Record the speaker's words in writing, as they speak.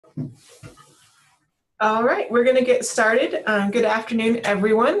All right, we're going to get started. Good afternoon,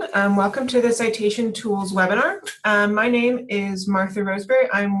 everyone. Welcome to the Citation Tools webinar. My name is Martha Roseberry.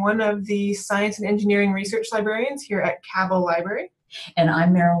 I'm one of the Science and Engineering Research Librarians here at Cabell Library. And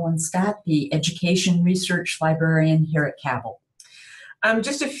I'm Marilyn Scott, the Education Research Librarian here at Cabell.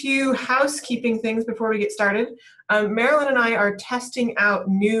 Just a few housekeeping things before we get started. Marilyn and I are testing out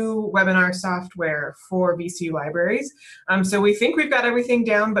new webinar software for VCU libraries. So we think we've got everything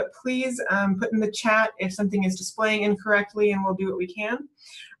down, but please put in the chat if something is displaying incorrectly and we'll do what we can.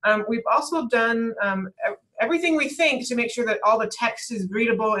 We've also done everything we think to make sure that all the text is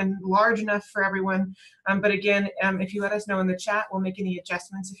readable and large enough for everyone. But again, if you let us know in the chat, we'll make any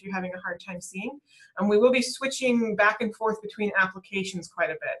adjustments if you're having a hard time seeing. We will be switching back and forth between applications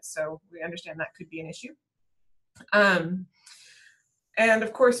quite a bit, so we understand that could be an issue. And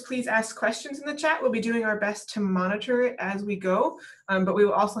of course, please ask questions in the chat. We'll be doing our best to monitor it as we go, but we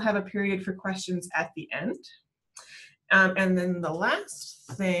will also have a period for questions at the end. And then the last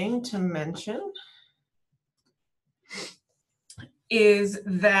thing to mention is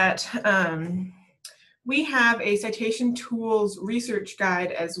that we have a Citation Tools research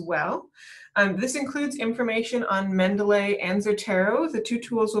guide as well. This includes information on Mendeley and Zotero, the two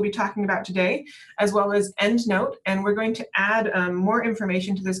tools we'll be talking about today, as well as EndNote, and we're going to add more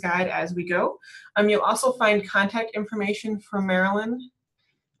information to this guide as we go. You'll also find contact information from Marilyn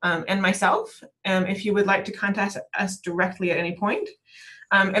and myself if you would like to contact us directly at any point.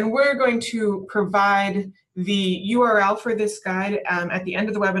 And we're going to provide the URL for this guide at the end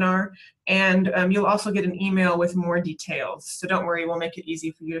of the webinar, and you'll also get an email with more details. So don't worry, we'll make it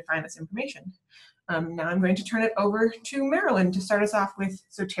easy for you to find this information. Now I'm going to turn it over to Marilyn to start us off with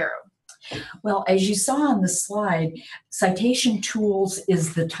Zotero. Well, as you saw on the slide, Citation Tools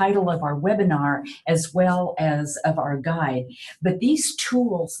is the title of our webinar as well as of our guide. But these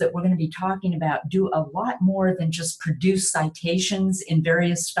tools that we're going to be talking about do a lot more than just produce citations in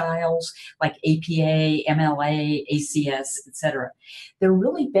various styles like APA, MLA, ACS, etc. They're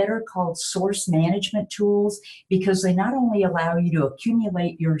really better called source management tools because they not only allow you to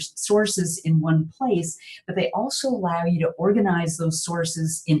accumulate your sources in one place, but they also allow you to organize those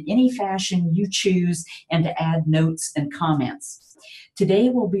sources in any fashion you choose and to add notes and comments. Today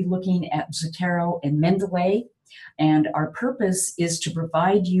we'll be looking at Zotero and Mendeley, and our purpose is to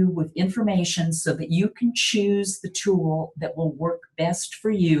provide you with information so that you can choose the tool that will work best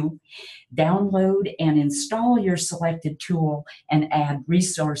for you, download and install your selected tool, and add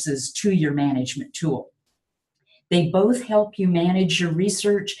resources to your management tool. They both help you manage your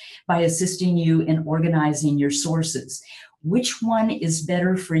research by assisting you in organizing your sources. Which one is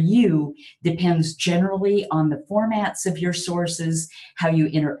better for you depends generally on the formats of your sources, how you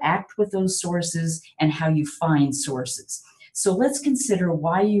interact with those sources, and how you find sources. So let's consider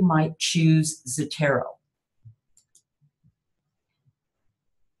why you might choose Zotero.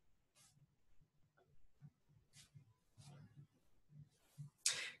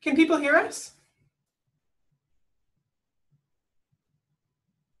 Can people hear us?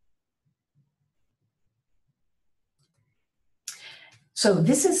 So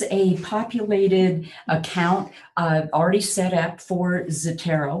this is a populated account already set up for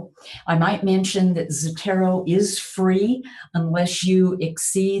Zotero. I might mention that Zotero is free unless you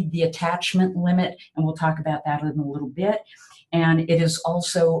exceed the attachment limit, and we'll talk about that in a little bit. And it is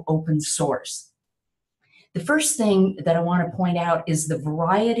also open source. The first thing that I want to point out is the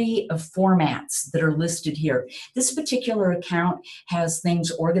variety of formats that are listed here. This particular account has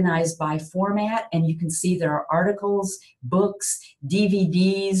things organized by format, and you can see there are articles, books,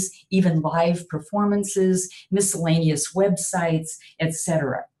 DVDs, even live performances, miscellaneous websites,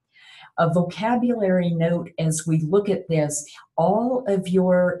 etc. A vocabulary note as we look at this: all of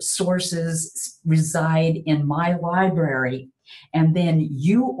your sources reside in my library, and then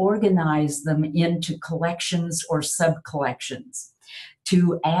you organize them into collections or sub-collections.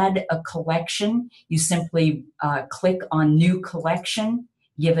 To add a collection, you simply click on New Collection,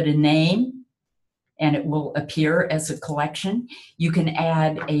 give it a name, and it will appear as a collection. You can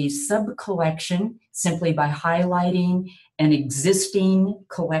add a sub-collection simply by highlighting an existing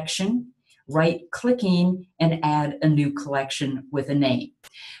collection, right-clicking, and add a new collection with a name.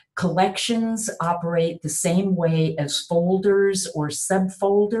 Collections operate the same way as folders or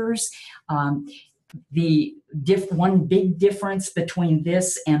subfolders. One big difference between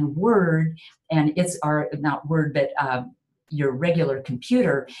this and Word, and not Word, but your regular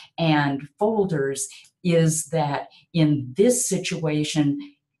computer and folders, is that in this situation,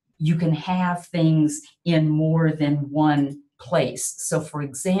 you can have things in more than one place. So for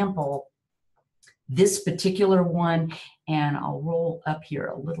example, This particular one, and I'll roll up here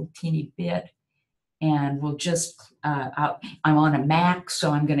a little teeny bit, and we'll just, I'm on a Mac,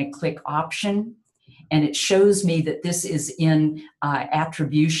 so I'm going to click Option, and it shows me that this is in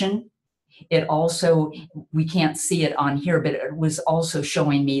attribution. It also, we can't see it on here, but it was also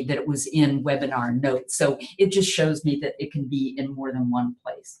showing me that it was in webinar notes. So it just shows me that it can be in more than one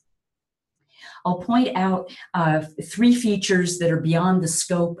place. I'll point out 3 features that are beyond the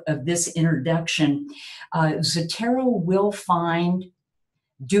scope of this introduction. Zotero will find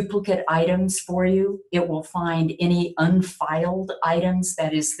duplicate items for you. It will find any unfiled items,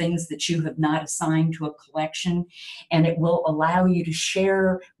 that is things that you have not assigned to a collection, and it will allow you to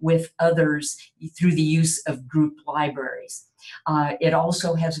share with others through the use of group libraries. It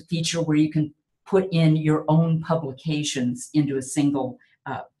also has a feature where you can put in your own publications into a single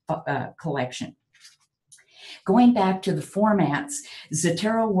collection. Going back to the formats,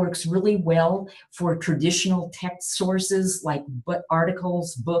 Zotero works really well for traditional text sources like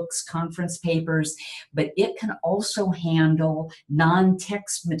articles, books, conference papers, but it can also handle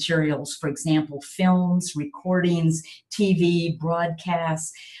non-text materials, for example, films, recordings, TV,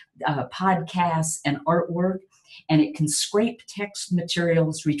 broadcasts, podcasts, and artwork. And it can scrape text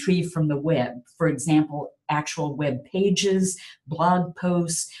materials retrieved from the web, for example, actual web pages, blog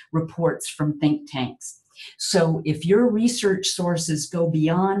posts, reports from think tanks. So if your research sources go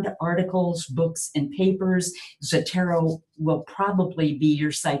beyond articles, books, and papers, Zotero will probably be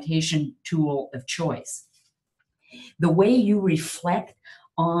your citation tool of choice. The way you reflect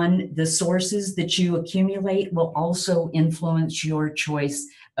on the sources that you accumulate will also influence your choice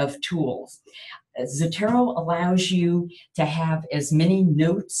of tools. Zotero allows you to have as many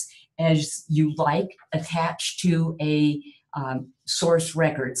notes as you like attached to a source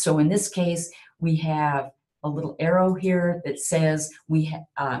record. So in this case, we have a little arrow here that says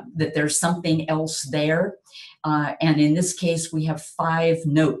that there's something else there. And in this case, we have 5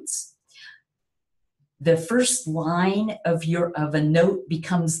 notes. The first line of a note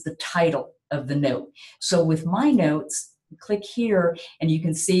becomes the title of the note. So with my notes, click here and you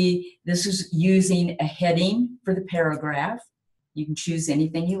can see this is using a heading for the paragraph. You can choose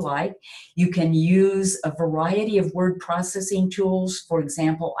anything you like. You can use a variety of word processing tools, for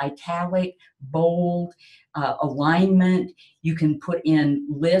example, italic, bold, alignment. You can put in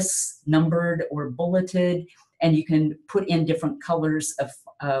lists, numbered or bulleted, and you can put in different colors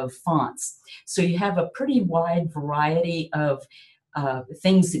of fonts. So you have a pretty wide variety of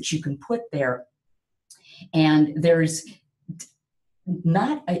things that you can put there. And there's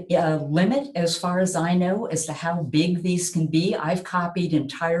not a limit, as far as I know, as to how big these can be. I've copied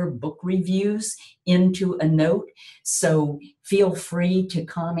entire book reviews into a note, so feel free to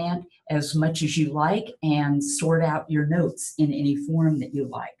comment as much as you like and sort out your notes in any form that you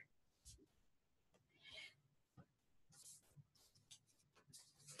like.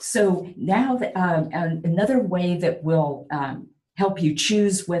 So now that, another way that will help you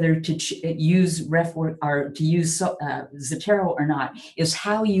choose whether to use RefWorks or to use Zotero or not is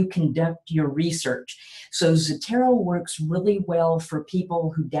how you conduct your research. So Zotero works really well for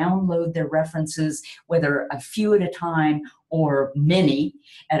people who download their references, whether a few at a time or many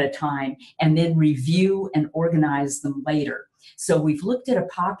at a time, and then review and organize them later. So we've looked at a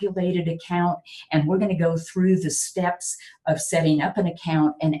populated account, and we're going to go through the steps of setting up an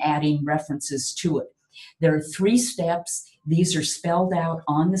account and adding references to it. There are 3 steps. These are spelled out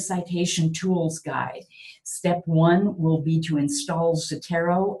on the Citation Tools Guide. Step 1 will be to install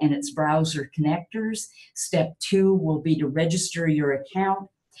Zotero and its browser connectors. Step 2 will be to register your account.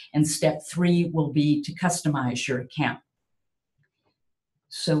 And step 3 will be to customize your account.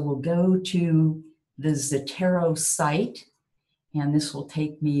 So we'll go to the Zotero site, and this will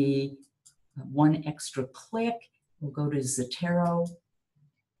take me 1 extra click. We'll go to Zotero.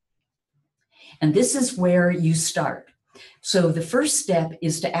 And this is where you start. So the first step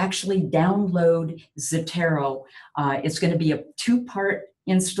is to actually download Zotero. It's going to be a 2-part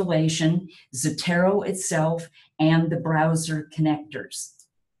installation, Zotero itself and the browser connectors.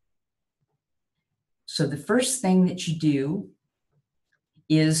 So the first thing that you do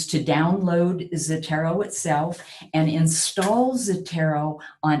is to download Zotero itself and install Zotero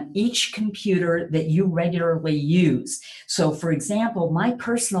on each computer that you regularly use. So for example, my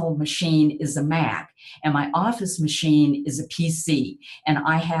personal machine is a Mac and my office machine is a PC, and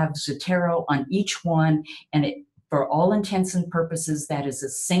I have Zotero on each one, and for all intents and purposes, that is a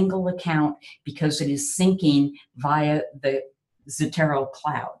single account because it is syncing via the Zotero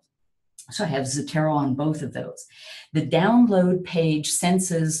cloud. So I have Zotero on both of those. The download page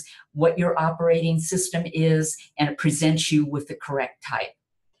senses what your operating system is, and it presents you with the correct type.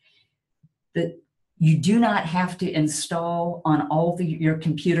 You do not have to install on all your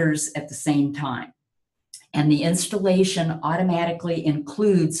computers at the same time. And the installation automatically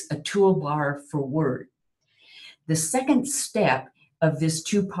includes a toolbar for Word. The second step of this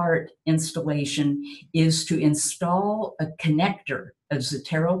two-part installation is to install a connector, a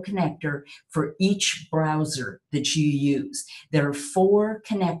Zotero connector, for each browser that you use. There are 4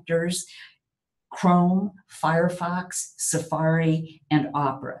 connectors: Chrome, Firefox, Safari, and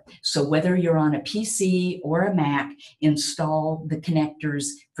Opera. So whether you're on a PC or a Mac, install the connectors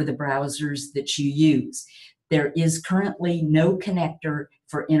for the browsers that you use. There is currently no connector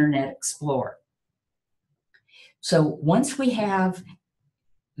for Internet Explorer. So once we have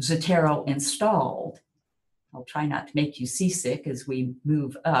Zotero installed, I'll try not to make you seasick as we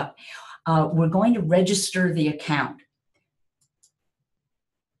move up, we're going to register the account.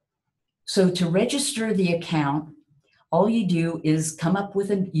 So to register the account, all you do is come up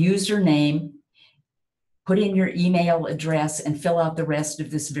with a username, put in your email address, and fill out the rest of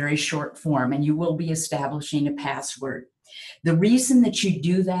this very short form, and you will be establishing a password. The reason that you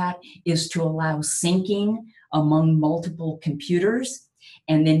do that is to allow syncing among multiple computers,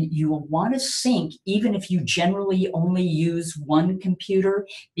 and then you will want to sync even if you generally only use one computer,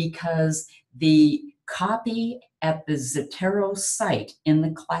 because the copy at the Zotero site in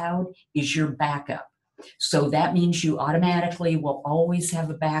the cloud is your backup. So that means you automatically will always have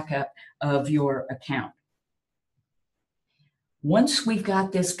a backup of your account. Once we've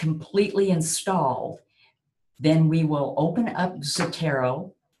got this completely installed, then we will open up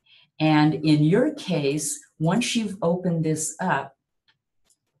Zotero. And in your case, once you've opened this up,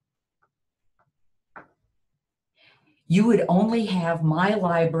 you would only have My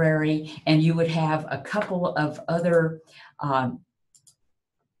Library, and you would have a couple of other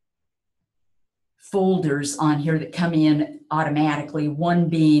folders on here that come in automatically, one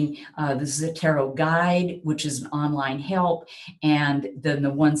being the Zotero Guide, which is an online help, and then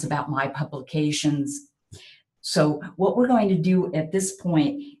the ones about my publications. So what we're going to do at this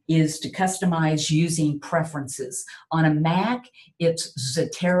point is to customize using preferences. On a Mac, it's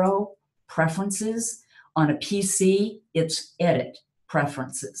Zotero Preferences. On a PC, it's Edit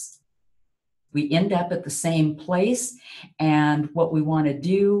Preferences. We end up at the same place, and what we want to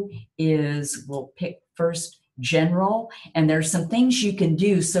do is we'll pick first General, and there's some things you can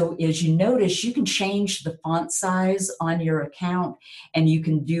do. So as you notice, you can change the font size on your account, and you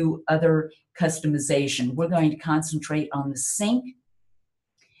can do other customization. We're going to concentrate on the sync.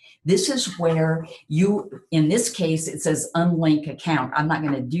 This is where you, in this case, it says unlink account. I'm not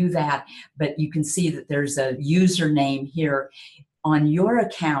going to do that, but you can see that there's a username here. On your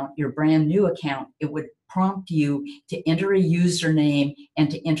account, your brand new account, it would prompt you to enter a username and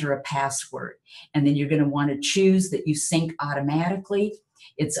to enter a password. And then you're going to want to choose that you sync automatically.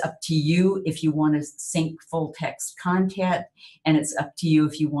 It's up to you if you want to sync full text content, and it's up to you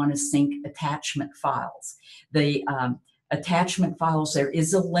if you want to sync attachment files. The attachment files, there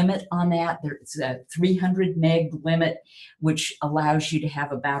is a limit on that. There's a 300 meg limit, which allows you to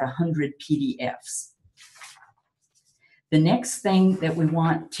have about 100 PDFs. The next thing that we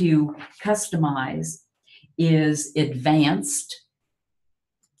want to customize is advanced.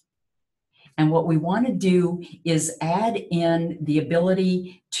 And what we want to do is add in the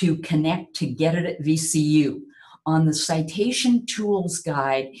ability to connect to Get It at VCU. On the Citation Tools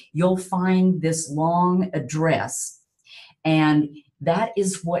Guide, you'll find this long address, and that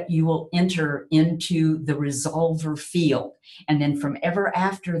is what you will enter into the resolver field. And then from ever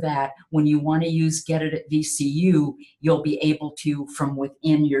after that, when you want to use Get It at VCU, you'll be able to from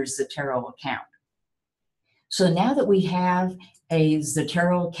within your Zotero account. So now that we have a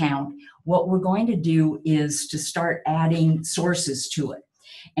Zotero account, what we're going to do is to start adding sources to it.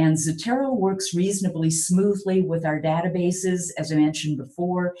 And Zotero works reasonably smoothly with our databases. As I mentioned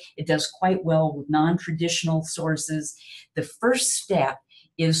before, it does quite well with non-traditional sources. The first step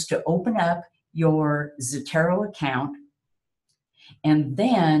is to open up your Zotero account and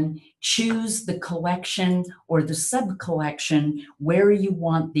then choose the collection or the sub-collection where you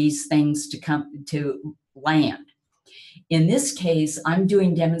want these things to come to land. In this case, I'm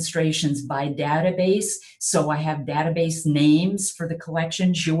doing demonstrations by database, so I have database names for the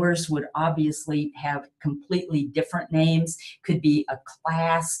collections. Yours would obviously have completely different names. Could be a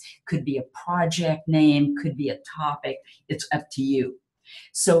class, could be a project name, could be a topic. It's up to you.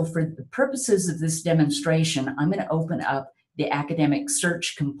 So for the purposes of this demonstration, I'm going to open up the Academic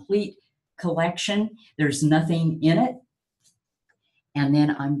Search Complete collection. There's nothing in it. And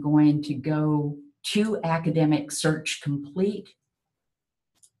then I'm going to go to Academic Search Complete,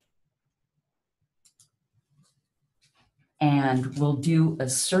 and we'll do a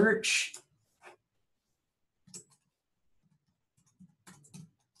search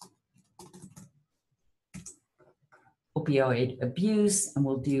opioid abuse, and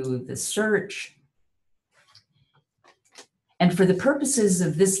we'll do the search. And for the purposes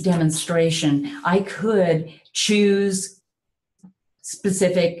of this demonstration, I could choose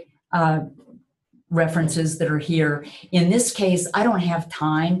specific references that are here. In this case, I don't have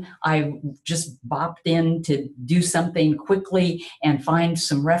time. I just bopped in to do something quickly and find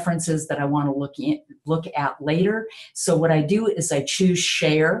some references that I want to look at later. So what I do is I choose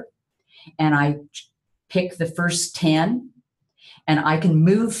share, and I pick the first 10, and I can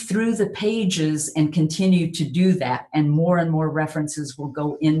move through the pages and continue to do that, and more references will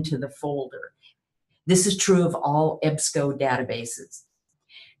go into the folder. This is true of all EBSCO databases.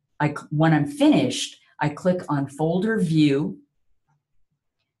 When I'm finished, I click on Folder View.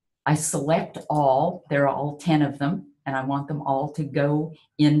 I select all. There are all 10 of them, and I want them all to go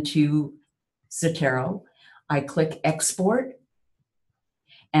into Zotero. I click Export,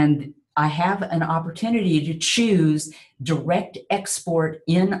 and I have an opportunity to choose Direct Export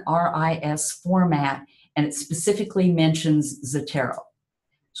in RIS format, and it specifically mentions Zotero.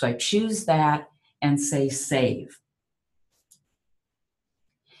 So I choose that and say Save.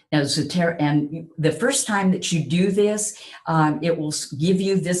 Now, Zotero, and the first time that you do this, it will give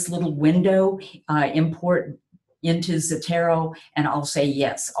you this little window, import into Zotero, and I'll say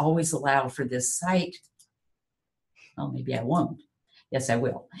yes, always allow for this site. Well, maybe I won't. Yes, I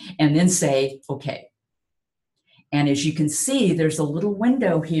will. And then say, okay. And as you can see, there's a little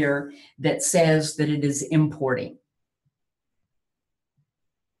window here that says that it is importing.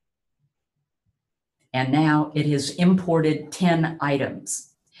 And now it has imported 10 items.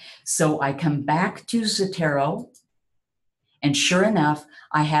 So I come back to Zotero, and sure enough,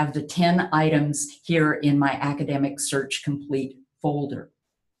 I have the 10 items here in my Academic Search Complete folder.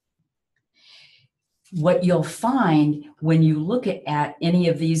 What you'll find when you look at any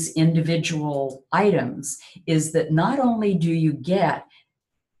of these individual items is that not only do you get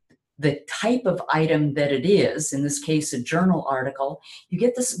the type of item that it is, in this case, a journal article, you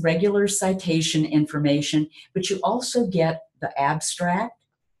get this regular citation information, but you also get the abstract.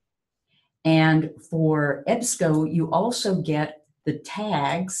 And for EBSCO, you also get the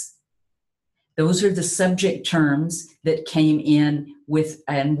tags. Those are the subject terms that came in with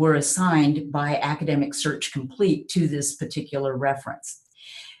and were assigned by Academic Search Complete to this particular reference.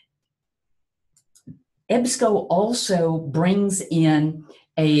 EBSCO also brings in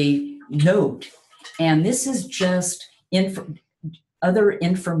a note, and this is just other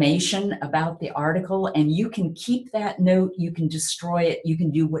information about the article, and you can keep that note, you can destroy it, you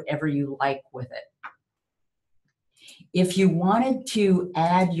can do whatever you like with it. If you wanted to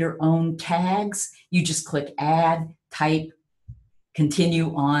add your own tags, you just click Add, type,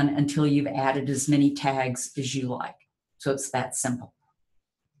 continue on until you've added as many tags as you like. So it's that simple.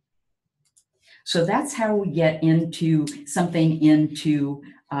 So that's how we get into something into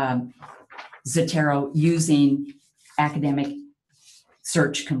Zotero using Academic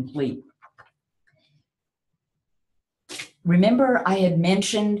Search Complete. Remember, I had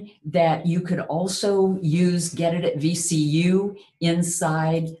mentioned that you could also use Get It at VCU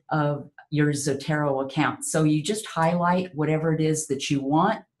inside of your Zotero account. So you just highlight whatever it is that you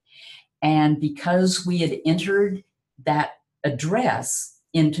want. And because we had entered that address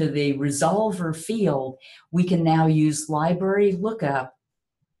into the resolver field, we can now use library lookup,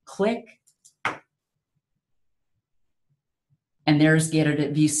 click, and there's Get It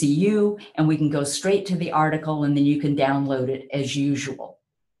at VCU, and we can go straight to the article, and then you can download it as usual.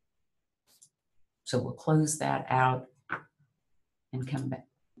 So we'll close that out and come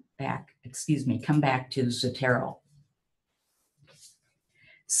back to Zotero.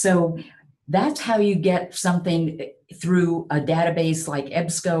 So that's how you get something through a database like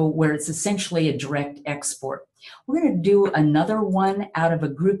EBSCO, where it's essentially a direct export. We're going to do another one out of a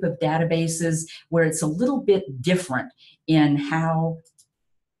group of databases where it's a little bit different in how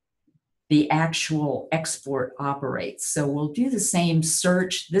the actual export operates. So we'll do the same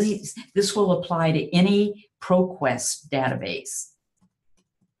search. This will apply to any ProQuest database.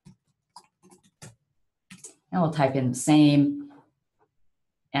 And we'll type in the same,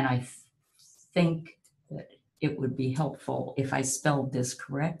 and I think that it would be helpful if I spelled this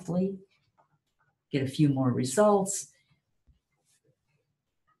correctly. Get a few more results.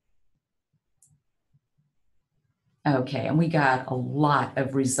 Okay, and we got a lot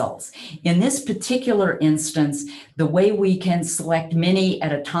of results. In this particular instance, the way we can select many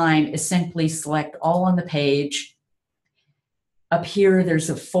at a time is simply select all on the page. Up here, there's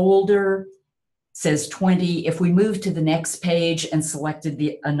a folder, says 20. If we move to the next page and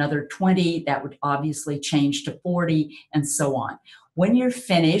selected another 20, that would obviously change to 40, and so on. When you're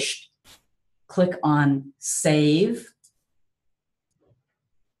finished, click on Save,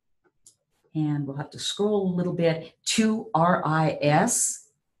 And we'll have to scroll a little bit to RIS.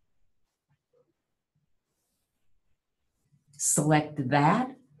 Select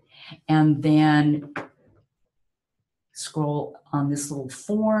that, and then scroll on this little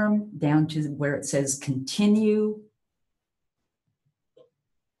form down to where it says continue.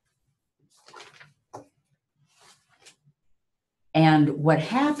 And what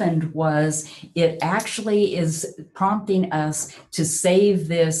happened was it actually is prompting us to save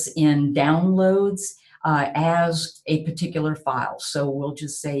this in downloads as a particular file. So we'll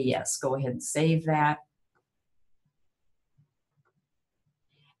just say yes, go ahead and save that.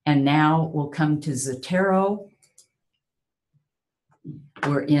 And now we'll come to Zotero.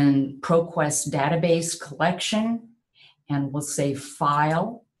 We're in ProQuest database collection, and we'll say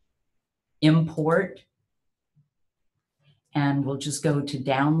File, Import, and we'll just go to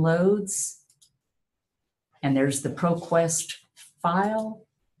Downloads. And there's the ProQuest file.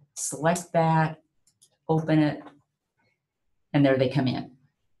 Select that, open it, and there they come in.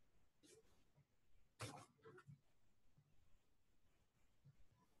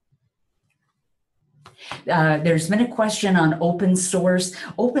 There's been a question on open source.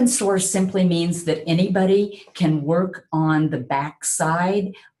 Open source simply means that anybody can work on the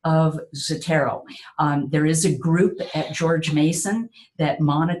backside of Zotero. There is a group at George Mason that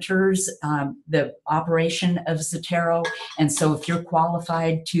monitors the operation of Zotero, and so if you're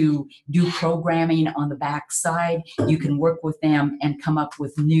qualified to do programming on the backside, you can work with them and come up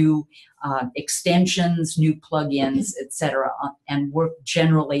with new extensions, new plugins, etc., and work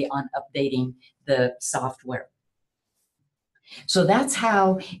generally on updating the software. So that's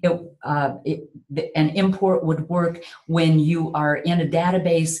how an import would work when you are in a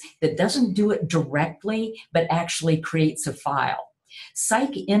database that doesn't do it directly, but actually creates a file.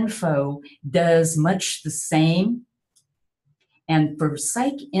 PsycInfo does much the same. And for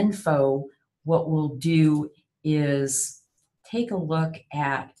PsycInfo, what we'll do is take a look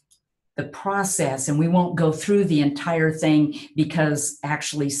at the process, and we won't go through the entire thing because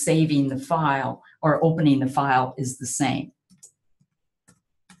actually saving the file or opening the file is the same.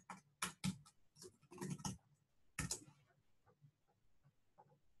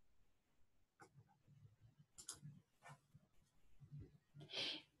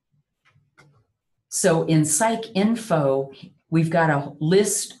 So in PsycInfo, we've got a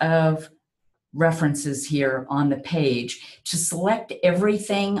list of references here on the page. To select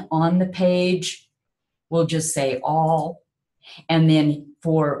everything on the page, we'll just say all. And then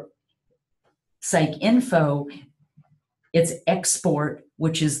for PsycInfo, it's export,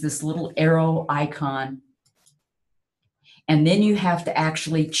 which is this little arrow icon. And then you have to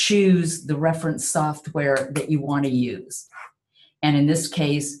actually choose the reference software that you want to use. And in this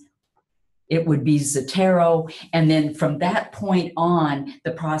case, it would be Zotero, and then from that point on,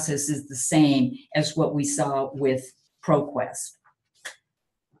 the process is the same as what we saw with ProQuest.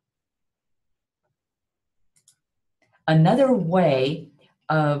 Another way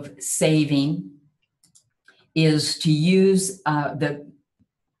of saving is to use the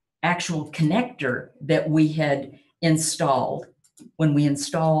actual connector that we had installed when we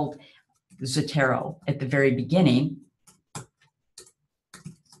installed Zotero at the very beginning.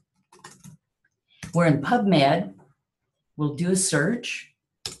 We're in PubMed. We'll do a search.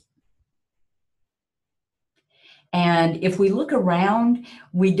 And if we look around,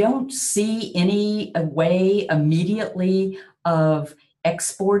 we don't see any way immediately of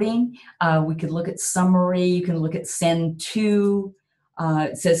exporting. We could look at summary. You can look at send to.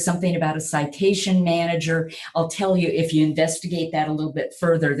 It says something about a citation manager. I'll tell you, if you investigate that a little bit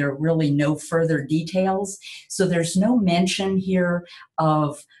further, there are really no further details. So there's no mention here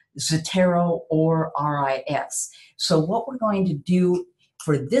of Zotero or RIS. So what we're going to do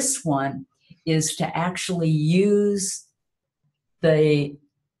for this one is to actually use the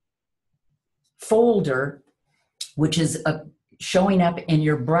folder, which is showing up in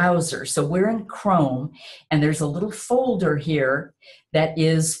your browser. So we're in Chrome, and there's a little folder here that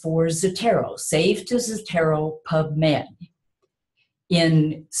is for Zotero, Save to Zotero PubMed.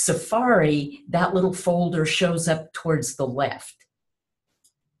 In Safari, that little folder shows up towards the left.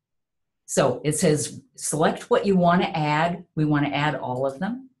 So it says, select what you want to add. We want to add all of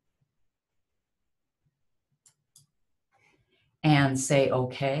them. And say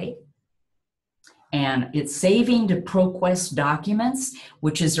OK. And it's saving to ProQuest documents,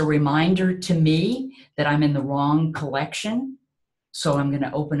 which is a reminder to me that I'm in the wrong collection. So I'm going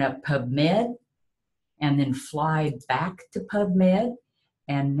to open up PubMed and then fly back to PubMed.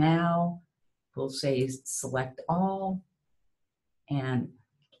 And now we'll say select all. And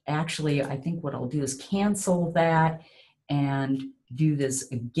actually, I think what I'll do is cancel that and do this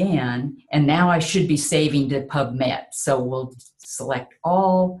again. And now I should be saving to PubMed. So we'll select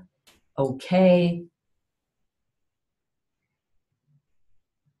all, okay.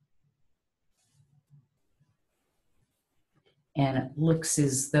 And it looks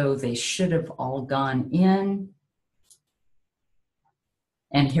as though they should have all gone in.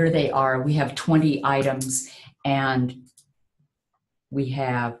 And here they are. We have 20 items, and we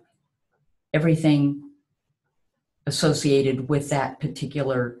have everything associated with that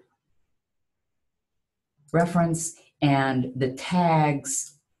particular reference, and the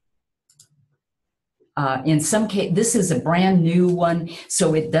tags. In some case, this is a brand new one,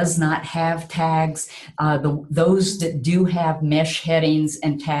 so it does not have tags. Those that do have mesh headings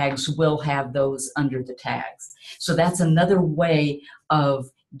and tags will have those under the tags. So that's another way of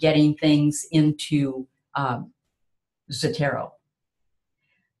getting things into Zotero.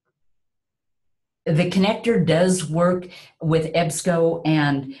 The connector does work with EBSCO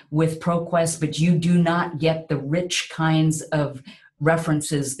and with ProQuest, but you do not get the rich kinds of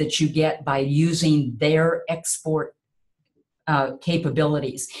references that you get by using their export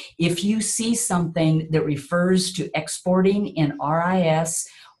capabilities. If you see something that refers to exporting in RIS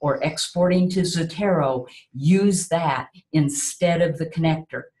or exporting to Zotero, use that instead of the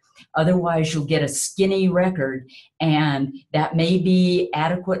connector. Otherwise, you'll get a skinny record, and that may be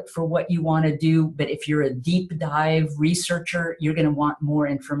adequate for what you want to do, but if you're a deep dive researcher, you're going to want more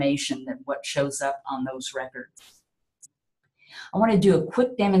information than what shows up on those records. I want to do a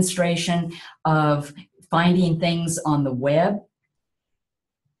quick demonstration of finding things on the web.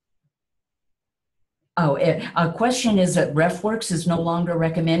 Oh, a question is that RefWorks is no longer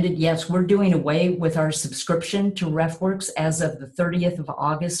recommended. Yes, we're doing away with our subscription to RefWorks as of the 30th of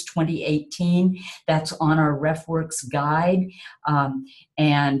August, 2018. That's on our RefWorks guide.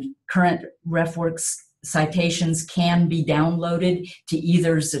 And current RefWorks citations can be downloaded to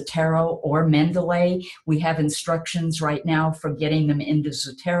either Zotero or Mendeley. We have instructions right now for getting them into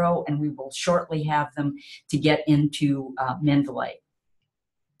Zotero, and we will shortly have them to get into Mendeley.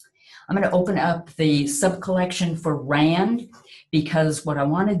 I'm going to open up the sub-collection for RAND, because what I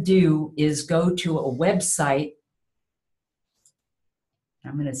want to do is go to a website.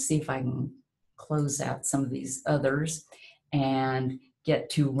 I'm going to see if I can close out some of these others and get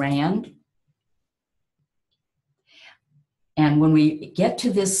to RAND. And when we get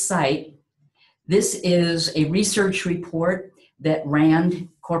to this site, this is a research report that RAND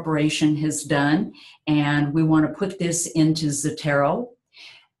Corporation has done, and we want to put this into Zotero.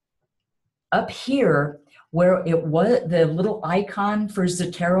 Up here, where it was, the little icon for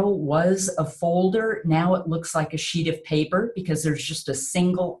Zotero was a folder. Now it looks like a sheet of paper because there's just a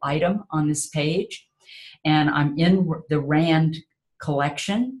single item on this page. And I'm in the RAND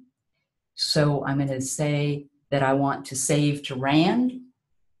collection. So I'm going to say that I want to save to RAND.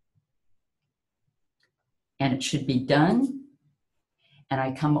 And it should be done. And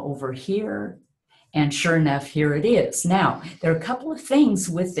I come over here, and sure enough, here it is. Now, there are a couple of things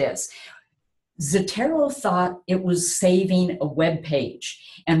with this. Zotero thought it was saving a web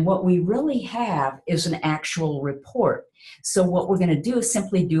page, and what we really have is an actual report. So what we're going to do is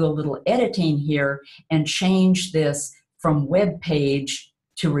simply do a little editing here and change this from web page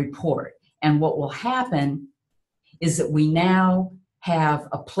to report. And what will happen is that we now have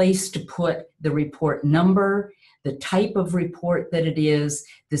a place to put the report number, the type of report that it is,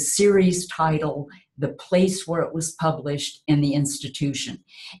 the series title, the place where it was published, and the institution.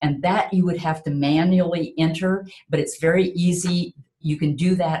 And that you would have to manually enter, but it's very easy. You can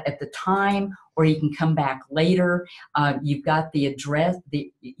do that at the time, or you can come back later. You've got the address,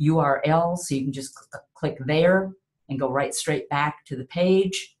 the URL, so you can just click there and go right straight back to the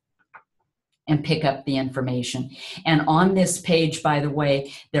page and pick up the information. And on this page, by the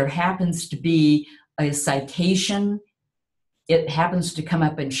way, there happens to be a citation. It happens to come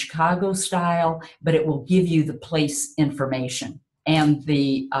up in Chicago style, but it will give you the place information and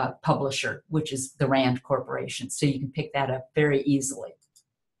the publisher, which is the RAND Corporation. So you can pick that up very easily.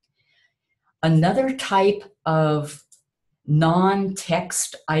 Another type of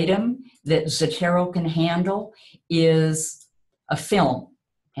non-text item that Zotero can handle is a film.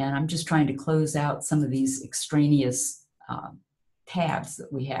 And I'm just trying to close out some of these extraneous tabs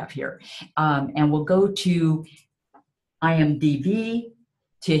that we have here. And we'll go to IMDb,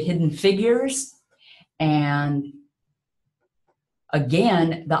 to Hidden Figures, and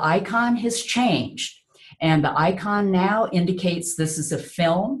again, the icon has changed. And the icon now indicates this is a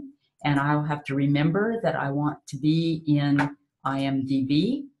film, and I'll have to remember that I want to be in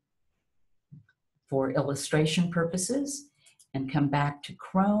IMDb for illustration purposes, and come back to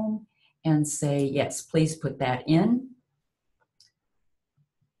Chrome and say, yes, please put that in.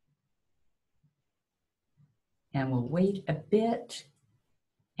 And we'll wait a bit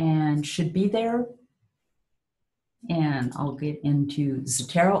and should be there. And I'll get into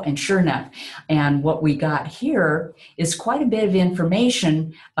Zotero, and sure enough, and what we got here is quite a bit of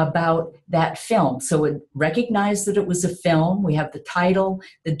information about that film. So it recognized that it was a film. We have the title,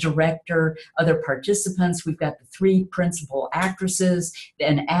 the director, other participants. We've got the 3 principal actresses,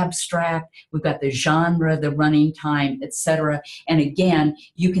 an abstract. We've got the genre, the running time, etc. And again,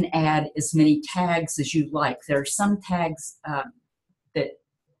 you can add as many tags as you like. There are some tags that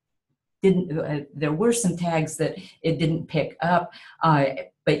there were some tags that it didn't pick up,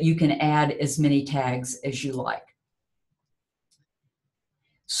 but you can add as many tags as you like.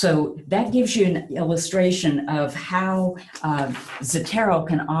 So that gives you an illustration of how Zotero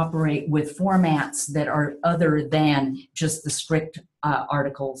can operate with formats that are other than just the strict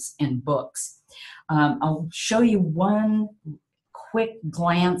articles and books. I'll show you one quick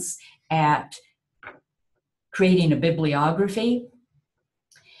glance at creating a bibliography.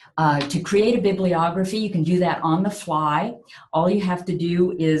 To create a bibliography, you can do that on the fly. All you have to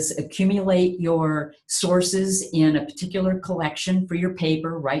do is accumulate your sources in a particular collection for your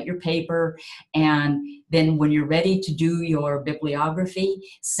paper, write your paper, and then when you're ready to do your bibliography,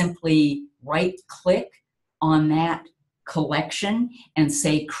 simply right-click on that collection and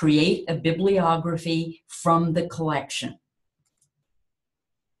say, create a bibliography from the collection.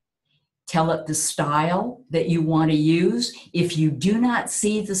 Tell it the style that you want to use. If you do not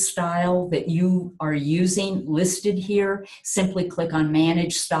see the style that you are using listed here, simply click on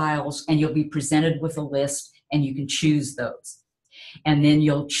Manage Styles and you'll be presented with a list and you can choose those. And then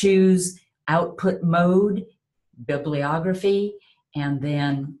you'll choose Output Mode, Bibliography, and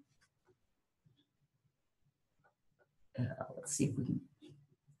then let's see if we can,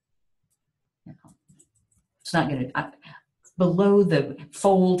 it's not going to, below the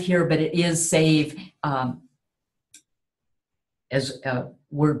fold here, but it is save as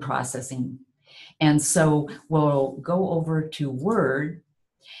word processing. And so we'll go over to Word,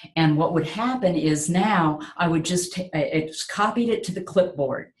 and what would happen is now I would just, it's copied it to the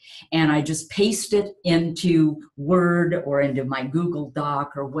clipboard, and I just paste it into Word or into my Google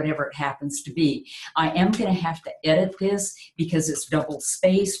Doc or whatever it happens to be. I am going to have to edit this because it's double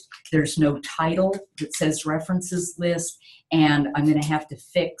spaced. There's no title that says references list, and I'm going to have to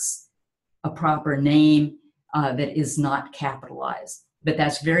fix a proper name that is not capitalized. But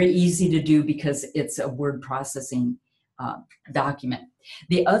that's very easy to do because it's a word processing document.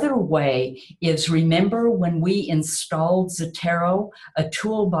 The other way is, remember when we installed Zotero, a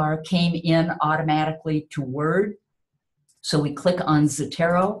toolbar came in automatically to Word. So we click on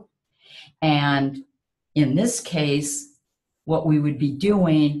Zotero, and in this case, what we would be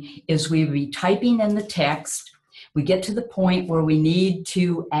doing is we would be typing in the text. We get to the point where we need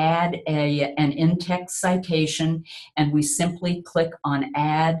to add an in-text citation, and we simply click on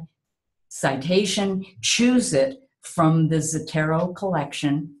Add Citation, choose it from the Zotero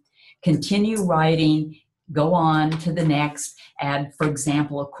collection, continue writing, go on to the next, add, for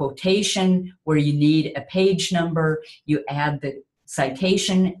example, a quotation where you need a page number, you add the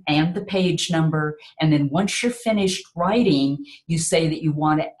citation and the page number, and then once you're finished writing, you say that you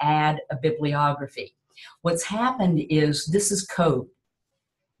want to add a bibliography. What's happened is this is code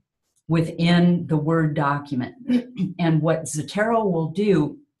within the Word document. And what Zotero will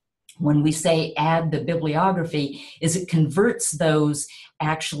do when we say add the bibliography is it converts those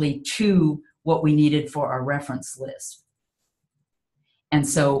actually to what we needed for our reference list. And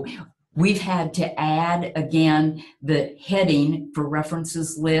so we've had to add, again, the heading for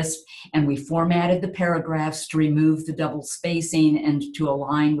references list, and we formatted the paragraphs to remove the double spacing and to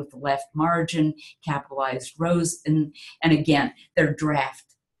align with the left margin, capitalized rows, and again, they're draft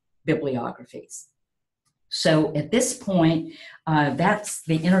bibliographies. So at this point, that's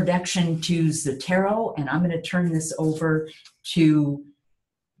the introduction to Zotero, and I'm going to turn this over to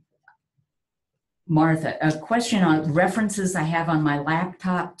Martha. A question on references I have on my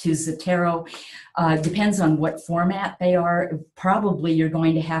laptop to Zotero depends on what format they are. Probably you're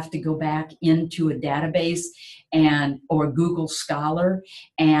going to have to go back into a database or Google Scholar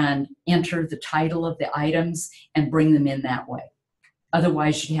and enter the title of the items and bring them in that way.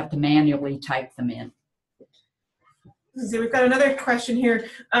 Otherwise, you'd have to manually type them in. So we've got another question here.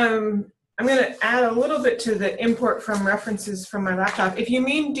 I'm going to add a little bit to the import from references from my laptop. If you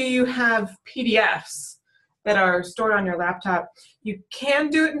mean, do you have PDFs that are stored on your laptop? You can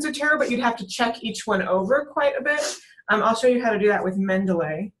do it in Zotero, but you'd have to check each one over quite a bit. I'll show you how to do that with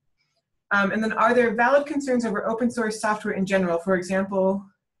Mendeley. And then, are there valid concerns over open source software in general? For example,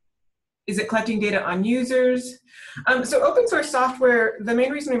 Is it collecting data on users? So open source software, the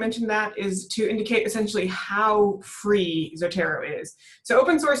main reason I mentioned that is to indicate essentially how free Zotero is. So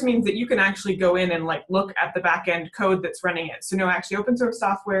open source means that you can actually go in and like look at the back-end code that's running it. So no, actually open source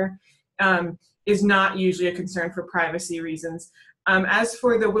software is not usually a concern for privacy reasons. As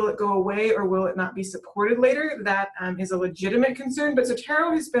for the will it go away or will it not be supported later, that is a legitimate concern, but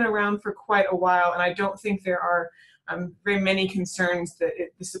Zotero has been around for quite a while, and I don't think there are very many concerns that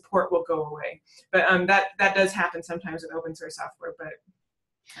the support will go away. But that does happen sometimes with open source software. But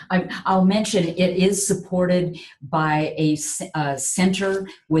I'll mention it is supported by a center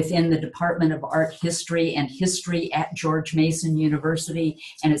within the Department of Art History and History at George Mason University,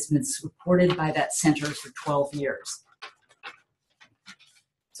 and it's been supported by that center for 12 years.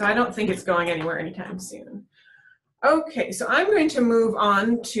 So I don't think it's going anywhere anytime soon. Okay, so I'm going to move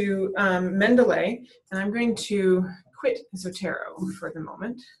on to Mendeley, and I'm going to quit Zotero for the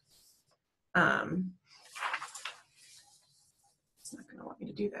moment. It's not going to want me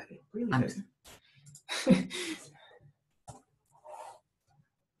to do that. It really doesn't.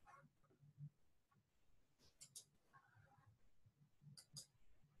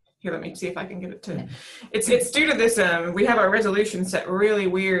 Here, let me see if I can get it to, it's due to this, we have our resolution set really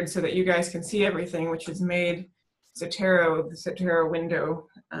weird so that you guys can see everything, which has made Zotero, the Zotero window,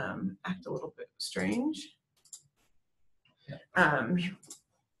 act a little bit strange. All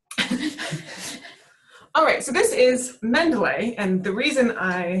right, so this is Mendeley, and the reason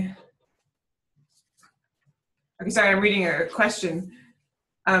okay, sorry, I'm reading a question.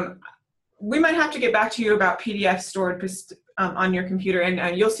 We might have to get back to you about PDFs stored on your computer,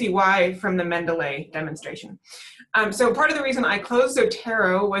 and you'll see why from the Mendeley demonstration. So part of the reason I closed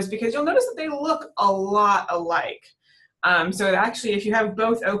Zotero was because you'll notice that they look a lot alike. So actually, if you have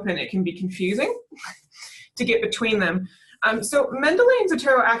both open, it can be confusing to get between them. So Mendeley and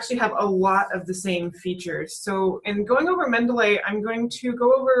Zotero actually have a lot of the same features. So in going over Mendeley, I'm going to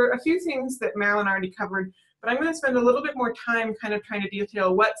go over a few things that Marilyn already covered, but I'm going to spend a little bit more time kind of trying to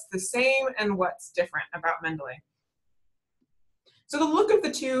detail what's the same and what's different about Mendeley. So the look of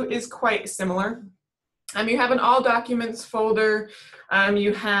the two is quite similar. You have an all documents folder,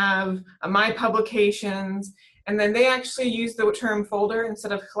 you have my publications, and then they actually use the term folder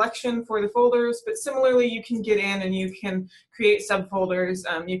instead of collection for the folders, but similarly you can get in and you can create subfolders.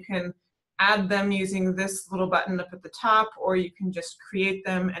 You can add them using this little button up at the top, or you can just create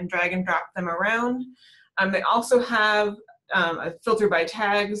them and drag and drop them around. They also have a filter by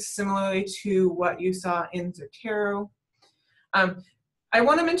tags, similarly to what you saw in Zotero. I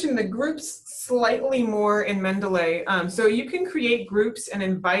want to mention the groups slightly more in Mendeley. So you can create groups and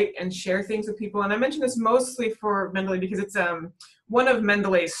invite and share things with people. And I mention this mostly for Mendeley because it's one of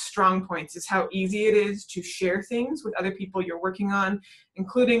Mendeley's strong points is how easy it is to share things with other people you're working on,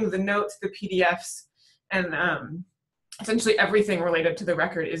 including the notes, the PDFs, and essentially everything related to the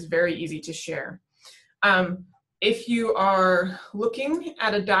record is very easy to share. If you are looking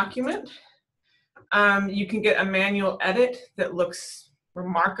at a document, you can get a manual edit that looks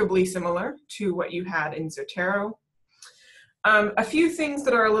remarkably similar to what you had in Zotero. A few things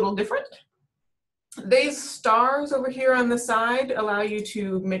that are a little different. These stars over here on the side allow you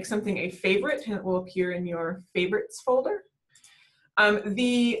to make something a favorite, and it will appear in your favorites folder.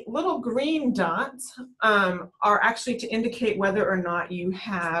 The little green dots are actually to indicate whether or not you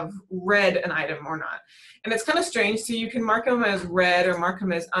have read an item or not. And it's kind of strange, so you can mark them as read or mark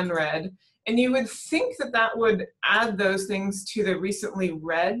them as unread. And you would think that that would add those things to the recently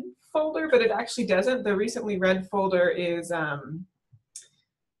read folder, but it actually doesn't. The recently read folder is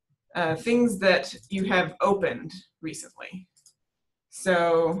things that you have opened recently.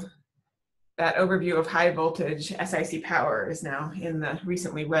 So that overview of high voltage SIC power is now in the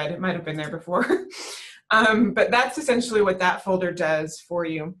recently read. It might have been there before. But that's essentially what that folder does for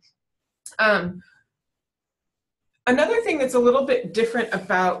you. Another thing that's a little bit different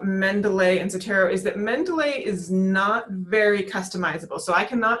about Mendeley and Zotero is that Mendeley is not very customizable. So I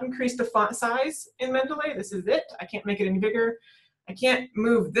cannot increase the font size in Mendeley. This is it. I can't make it any bigger. I can't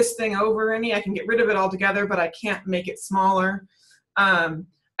move this thing over any. I can get rid of it altogether, but I can't make it smaller.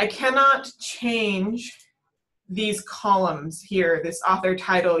 I cannot change these columns here, this author,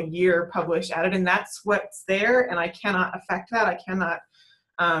 title, year, published, added, and that's what's there, and I cannot affect that. I cannot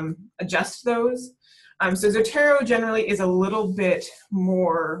adjust those. So Zotero generally is a little bit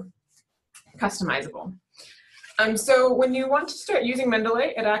more customizable. So when you want to start using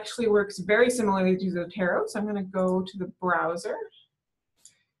Mendeley, it actually works very similarly to Zotero. So I'm going to go to the browser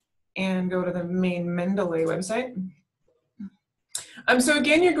and go to the main Mendeley website. So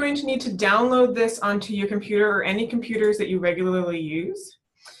again, you're going to need to download this onto your computer or any computers that you regularly use.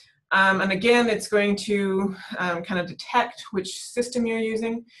 And again, it's going to kind of detect which system you're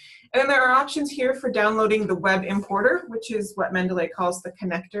using. And then there are options here for downloading the web importer, which is what Mendeley calls the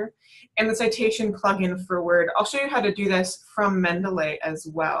connector, and the citation plugin for Word. I'll show you how to do this from Mendeley as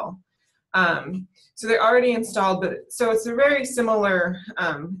well. So they're already installed, but so it's a very similar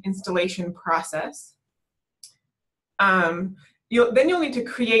installation process. Then you'll need to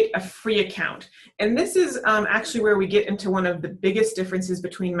create a free account. And this is actually where we get into one of the biggest differences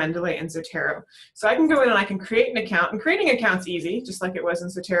between Mendeley and Zotero. So I can go in and I can create an account, and creating an account's easy, just like it was in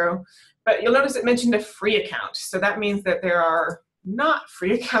Zotero, but you'll notice it mentioned a free account. So that means that there are not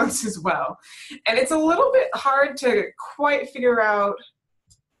free accounts as well. And it's a little bit hard to quite figure out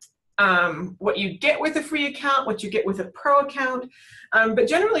what you get with a free account, what you get with a pro account. But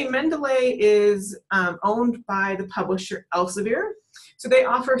generally, Mendeley is owned by the publisher Elsevier. So they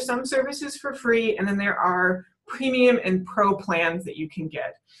offer some services for free, and then there are premium and pro plans that you can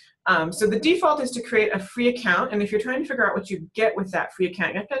get. So the default is to create a free account, and if you're trying to figure out what you get with that free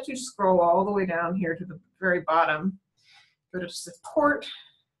account, you have to actually scroll all the way down here to the very bottom. Go to support,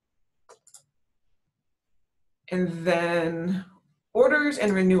 and then orders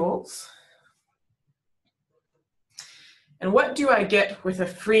and renewals. And what do I get with a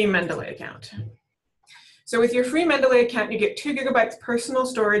free Mendeley account? So with your free Mendeley account, you get 2 GB personal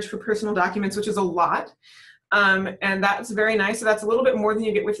storage for personal documents, which is a lot. And that's very nice. So that's a little bit more than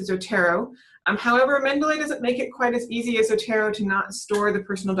you get with Zotero. However, Mendeley doesn't make it quite as easy as Zotero to not store the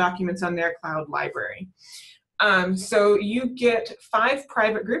personal documents on their cloud library. So you get 5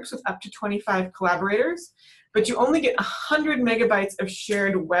 private groups with up to 25 collaborators, but you only get 100 megabytes of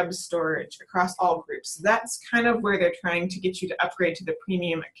shared web storage across all groups. That's kind of where they're trying to get you to upgrade to the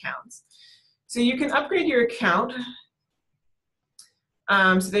premium accounts. So you can upgrade your account.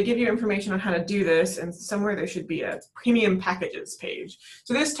 So they give you information on how to do this, and somewhere there should be a premium packages page.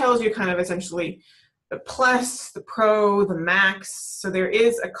 So this tells you kind of essentially the plus, the pro, the max. So there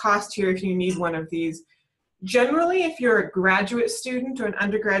is a cost here if you need one of these. Generally, if you're a graduate student or an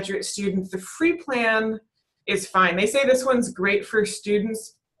undergraduate student, the free plan is fine. They say this one's great for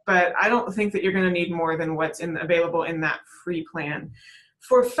students, but I don't think that you're going to need more than what's available in that free plan.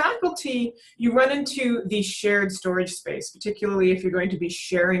 For faculty, you run into the shared storage space, particularly if you're going to be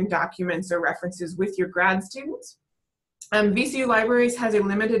sharing documents or references with your grad students. VCU Libraries has a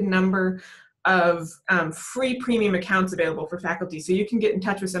limited number of free premium accounts available for faculty, so you can get in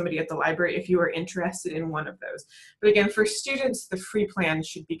touch with somebody at the library if you are interested in one of those. But again, for students, the free plan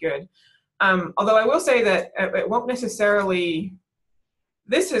should be good. Although I will say that it won't necessarily,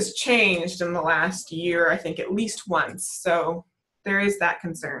 this has changed in the last year, I think at least once, so there is that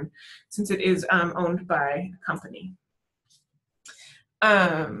concern since it is owned by a company.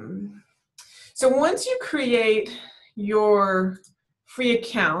 So once you create your free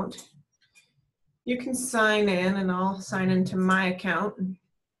account, you can sign in, and I'll sign into my account.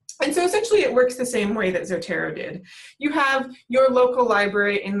 And so essentially it works the same way that Zotero did. You have your local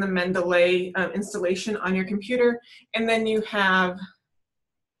library in the Mendeley installation on your computer, and then you have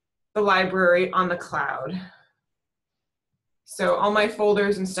the library on the cloud. So all my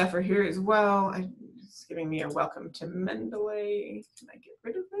folders and stuff are here as well. It's giving me a welcome to Mendeley. Can I get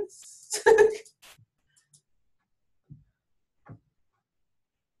rid of this?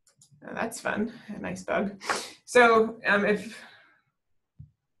 Oh, that's fun, a nice bug. So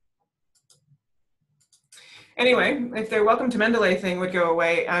anyway, if their welcome to Mendeley thing would go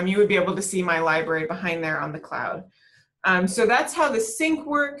away, you would be able to see my library behind there on the cloud. So that's how the sync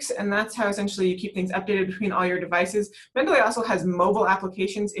works, and that's how essentially you keep things updated between all your devices. Mendeley also has mobile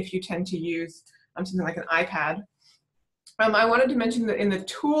applications if you tend to use something like an iPad. I wanted to mention that in the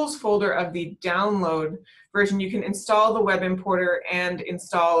tools folder of the download version, you can install the web importer and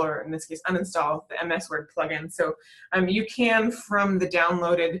install, or in this case, uninstall the MS Word plugin. So you can, from the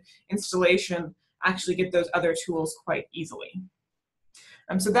downloaded installation, actually get those other tools quite easily.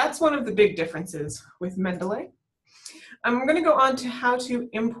 So that's one of the big differences with Mendeley. I'm going to go on to how to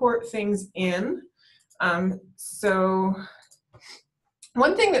import things in. So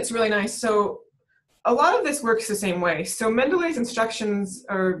one thing that's really nice, so a lot of this works the same way. So Mendeley's instructions,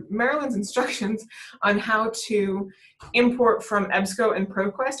 or Marilyn's instructions on how to import from EBSCO and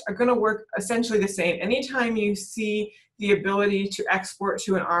ProQuest are going to work essentially the same. Anytime you see the ability to export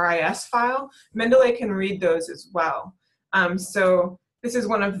to an RIS file, Mendeley can read those as well. So this is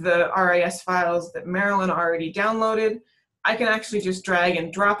one of the RIS files that Marilyn already downloaded. I can actually just drag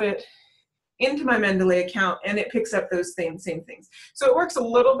and drop it into my Mendeley account, and it picks up those same things. So it works a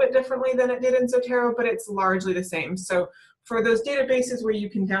little bit differently than it did in Zotero, but it's largely the same. So for those databases where you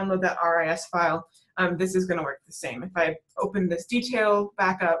can download that RIS file, this is going to work the same. If I open this detail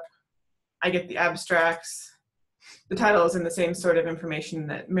back up, I get the abstracts. The title is in the same sort of information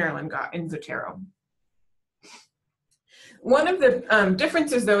that Marilyn got in Zotero. One of the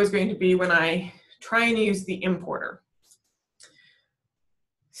differences, though, is going to be when I try and use the importer.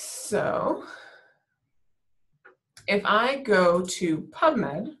 So if I go to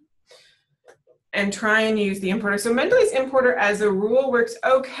PubMed and try and use the importer, so Mendeley's importer as a rule works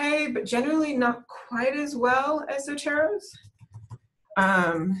okay, but generally not quite as well as Zotero's.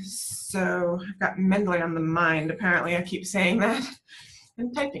 So I've got Mendeley on the mind, apparently. I keep saying that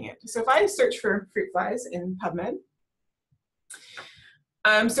and typing it. So if I search for fruit flies in PubMed,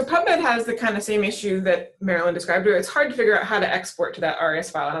 so PubMed has the kind of same issue that Marilyn described, where it's hard to figure out how to export to that RS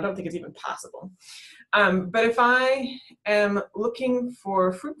file, and I don't think it's even possible. But if I am looking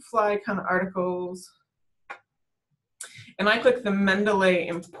for fruit fly kind of articles, and I click the Mendeley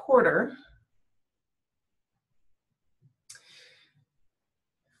importer,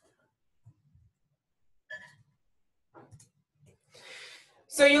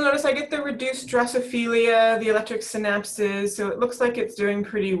 so you'll notice I get the reduced Drosophila, the electric synapses, so it looks like it's doing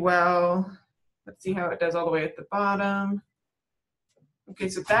pretty well. Let's see how it does all the way at the bottom. Okay,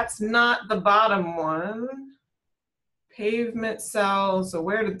 so that's not the bottom one. Pavement cells, so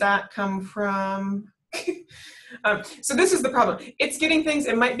where did that come from? So this is the problem. It's getting things,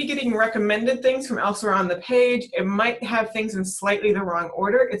 it might be getting recommended things from elsewhere on the page. It might have things in slightly the wrong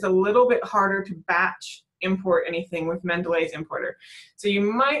order. It's a little bit harder to batch import anything with Mendeley's importer. So you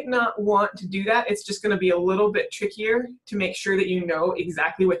might not want to do that. It's just going to be a little bit trickier to make sure that you know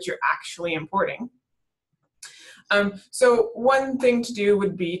exactly what you're actually importing. So one thing to do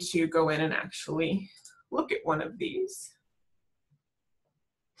would be to go in and actually look at one of these.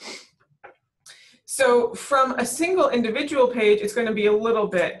 So from a single individual page, it's going to be a little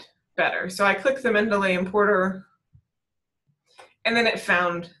bit better. So I click the Mendeley importer, and then it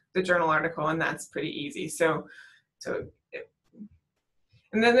found the journal article, and that's pretty easy. And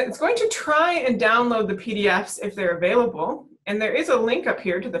then it's going to try and download the PDFs if they're available. And there is a link up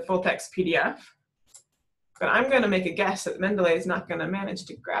here to the full text PDF. But I'm going to make a guess that Mendeley is not going to manage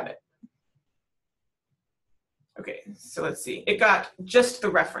to grab it. Okay, so let's see. It got just the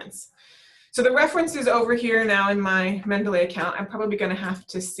reference. So the reference is over here now in my Mendeley account. I'm probably going to have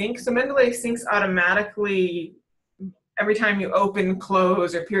to sync. So Mendeley syncs automatically every time you open,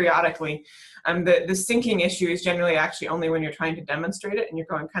 close, or periodically. The syncing issue is generally actually only when you're trying to demonstrate it and you're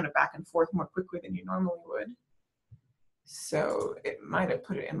going kind of back and forth more quickly than you normally would. So it might have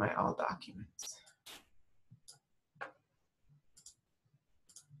put it in my all documents.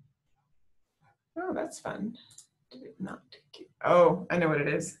 Oh, that's fun. Did it not? Oh, I know what it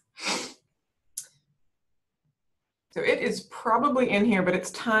is. So it is probably in here, but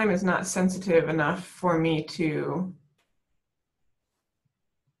its time is not sensitive enough for me to,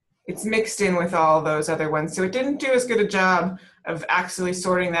 it's mixed in with all those other ones. So it didn't do as good a job of actually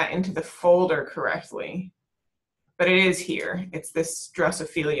sorting that into the folder correctly. But it is here. It's this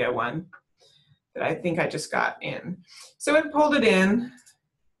Drosophila one that I think I just got in. So it pulled it in.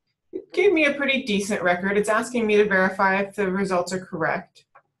 It gave me a pretty decent record. It's asking me to verify if the results are correct.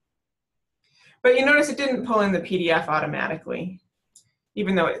 But you notice it didn't pull in the PDF automatically,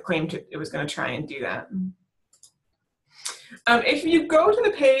 even though it claimed it was going to try and do that. If you go to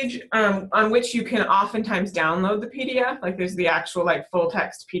the page on which you can oftentimes download the PDF, like there's the actual like full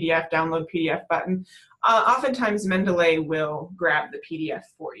text PDF, download PDF button, oftentimes Mendeley will grab the PDF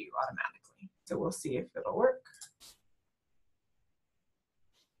for you automatically. So we'll see if it'll work.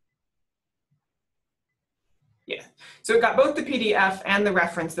 Yeah, so it got both the PDF and the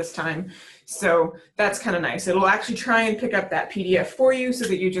reference this time. So that's kind of nice. It'll actually try and pick up that PDF for you so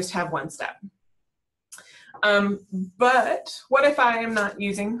that you just have one step. But what if I am not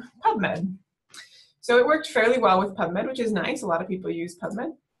using PubMed? So it worked fairly well with PubMed, which is nice. A lot of people use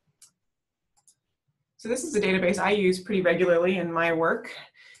PubMed. So this is a database I use pretty regularly in my work.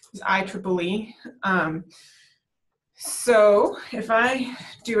 It's IEEE. So if I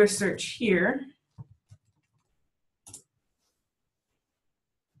do a search here,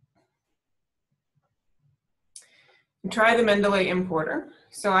 and try the Mendeley importer.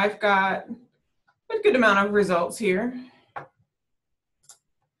 So I've got a good amount of results here.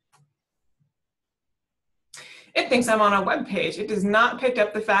 It thinks I'm on a web page. It does not pick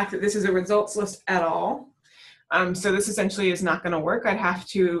up the fact that this is a results list at all. So this essentially is not going to work. I'd have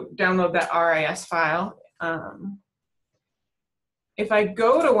to download that RIS file. If I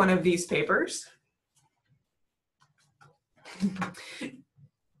go to one of these papers,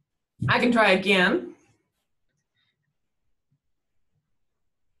 I can try again.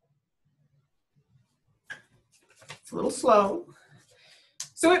 It's a little slow.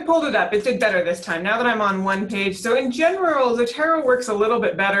 So it pulled it up. It did better this time. Now that I'm on one page. So in general, Zotero works a little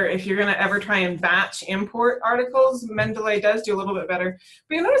bit better if you're going to ever try and batch import articles. Mendeley does do a little bit better.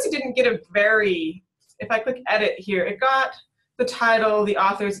 But you notice it didn't get a very, if I click edit here, it got the title, the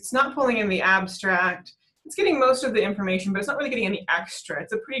authors. It's not pulling in the abstract. It's getting most of the information, but it's not really getting any extra.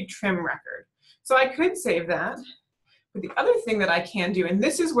 It's a pretty trim record. So I could save that. But the other thing that I can do, and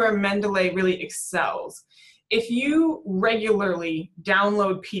this is where Mendeley really excels, if you regularly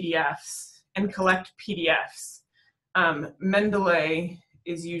download PDFs and collect PDFs, Mendeley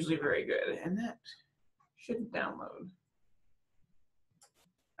is usually very good, and that should download.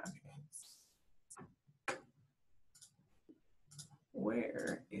 Okay.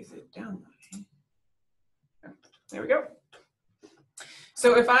 Where is it downloading? Oh, there we go.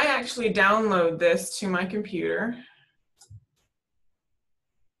 So if I actually download this to my computer,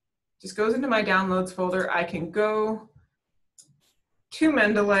 just goes into my downloads folder. I can go to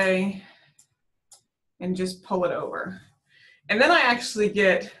Mendeley and just pull it over. And then I actually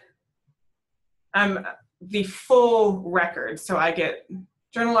get the full record. So I get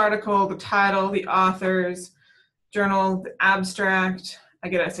journal article, the title, the authors, journal, the abstract. I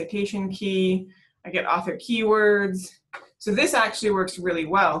get a citation key. I get author keywords. So this actually works really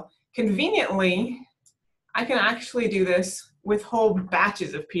well. Conveniently, I can actually do this with whole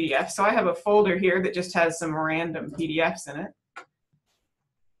batches of PDFs. So I have a folder here that just has some random PDFs in it.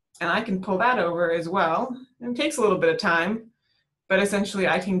 And I can pull that over as well. And it takes a little bit of time, but essentially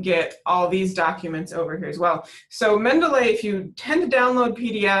I can get all these documents over here as well. So Mendeley, if you tend to download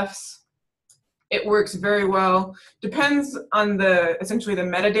PDFs, it works very well. Depends on essentially the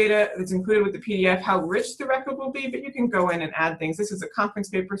metadata that's included with the PDF, how rich the record will be, but you can go in and add things. This is a conference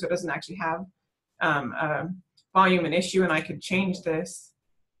paper, so it doesn't actually have volume and issue, and I could change this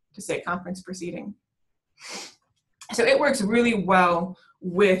to say conference proceeding. So it works really well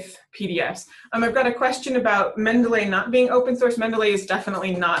with PDFs. I've got a question about Mendeley not being open source. Mendeley is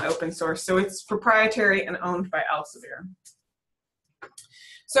definitely not open source, so it's proprietary and owned by Elsevier.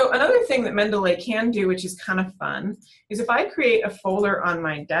 So another thing that Mendeley can do, which is kind of fun, is if I create a folder on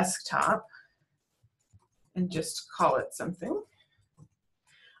my desktop and just call it something,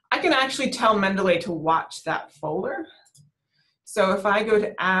 I can actually tell Mendeley to watch that folder. So if I go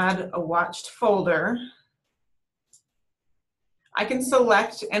to add a watched folder, I can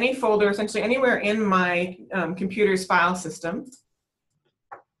select any folder, essentially anywhere in my computer's file system,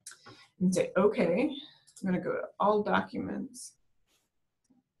 and say, okay, I'm going to go to all documents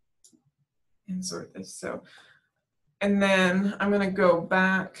and sort this. So, and then I'm going to go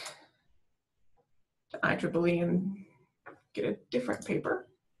back to IEEE and get a different paper.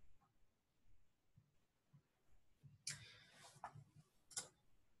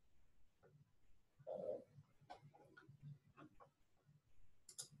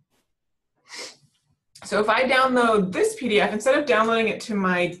 So if I download this PDF, instead of downloading it to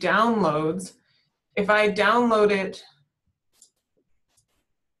my downloads, if I download it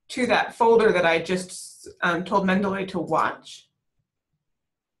to that folder that I just told Mendeley to watch,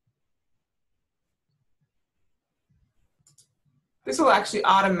 this will actually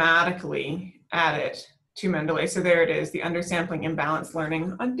automatically add it to Mendeley. So there it is, the undersampling imbalance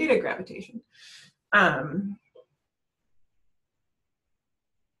learning on data gravitation.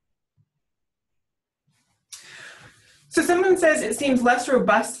 So someone says it seems less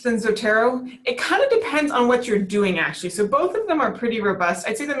robust than Zotero. It kind of depends on what you're doing, actually. So both of them are pretty robust.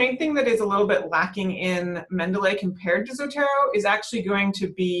 I'd say the main thing that is a little bit lacking in Mendeley compared to Zotero is actually going to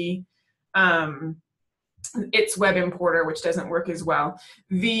be its web importer, which doesn't work as well.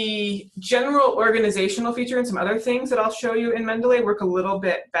 The general organizational feature and some other things that I'll show you in Mendeley work a little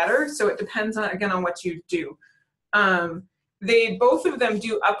bit better. So it depends on, again, on what you do. Both of them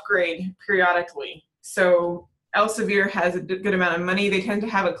do upgrade periodically. So Elsevier has a good amount of money. They tend to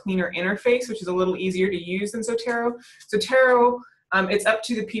have a cleaner interface, which is a little easier to use than Zotero. Zotero, it's up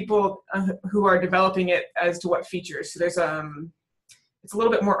to the people who are developing it as to what features. So there's it's a little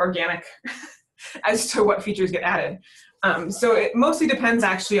bit more organic as to what features get added. So it mostly depends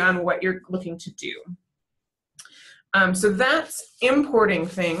actually on what you're looking to do. So that's importing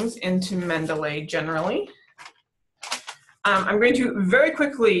things into Mendeley generally. I'm going to very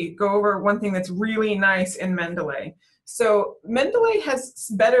quickly go over one thing that's really nice in Mendeley. So Mendeley has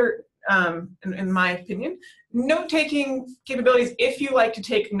better, in my opinion, note-taking capabilities if you like to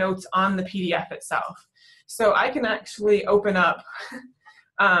take notes on the PDF itself. So I can actually open up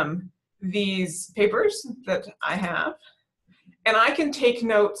these papers that I have, and I can take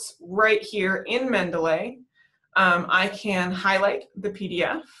notes right here in Mendeley. I can highlight the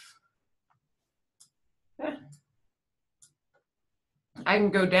PDF. I can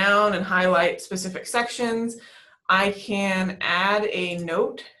go down and highlight specific sections. I can add a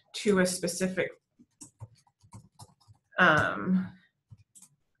note to a specific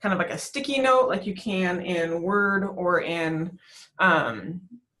kind of like a sticky note, like you can in Word or in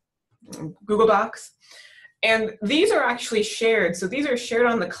Google Docs. And these are actually shared. So these are shared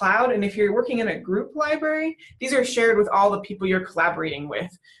on the cloud. And if you're working in a group library, these are shared with all the people you're collaborating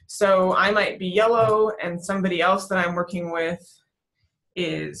with. So I might be yellow and somebody else that I'm working with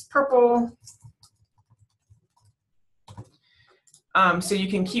is purple. So you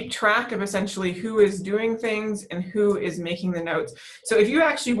can keep track of essentially who is doing things and who is making the notes. So if you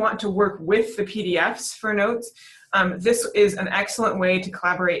actually want to work with the PDFs for notes, this is an excellent way to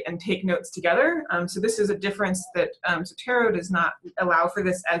collaborate and take notes together. So this is a difference that Zotero does not allow for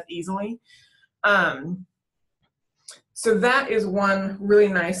this as easily. So that is one really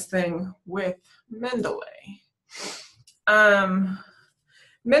nice thing with Mendeley.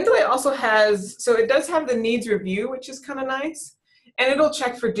 Mendeley also has, so it does have the needs review, which is kind of nice. And it'll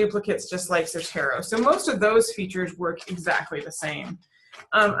check for duplicates just like Zotero. So most of those features work exactly the same.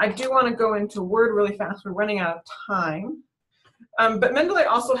 I do want to go into Word really fast. We're running out of time. But Mendeley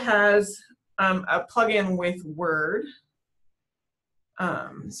also has a plugin with Word.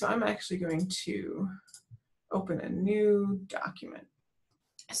 So I'm actually going to open a new document.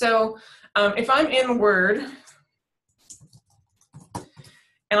 So if I'm in Word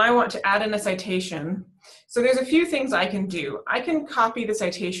and I want to add in a citation, so there's a few things I can do. I can copy the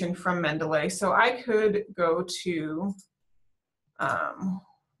citation from Mendeley. So I could go to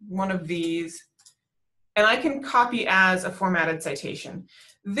one of these, and I can copy as a formatted citation.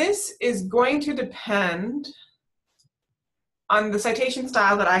 This is going to depend on the citation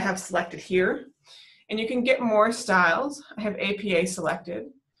style that I have selected here. And you can get more styles. I have APA selected.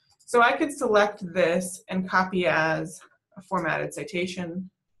 So I could select this and copy as a formatted citation.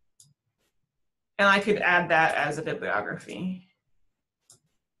 And I could add that as a bibliography.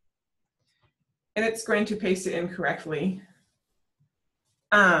 And it's going to paste it in correctly.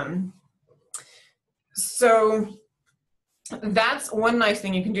 So that's one nice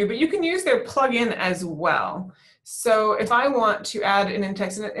thing you can do, but you can use their plugin as well. So if I want to add an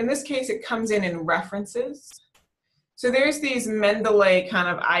in-text, in this case, it comes in references. So there's these Mendeley kind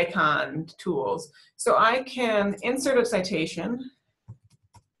of icon tools. So I can insert a citation.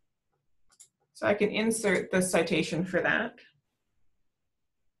 So I can insert the citation for that.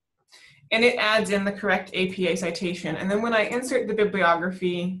 And it adds in the correct APA citation. And then when I insert the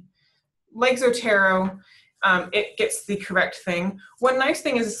bibliography, like Zotero, it gets the correct thing. One nice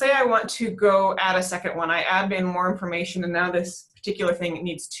thing is, say I want to go add a second one. I add in more information, and now this particular thing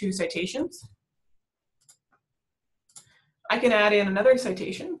needs 2 citations. I can add in another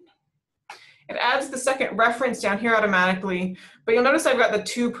citation. It adds the second reference down here automatically, but you'll notice I've got the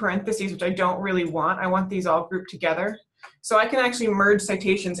 2 parentheses, which I don't really want. I want these all grouped together. So I can actually merge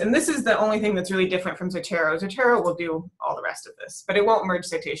citations, and this is the only thing that's really different from Zotero. Zotero will do all the rest of this, but it won't merge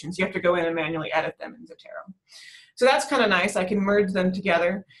citations. You have to go in and manually edit them in Zotero. So that's kind of nice. I can merge them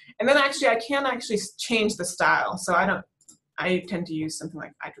together, and then actually I can actually change the style. So I tend to use something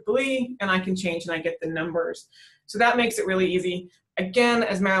like IEEE, and I can change and I get the numbers. So that makes it really easy. Again,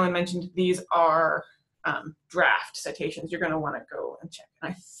 as Marilyn mentioned, these are draft citations. You're going to want to go and check.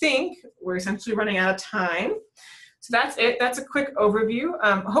 And I think we're essentially running out of time. So that's it. That's a quick overview.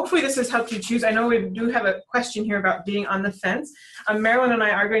 Hopefully this has helped you choose. I know we do have a question here about being on the fence. Marilyn and I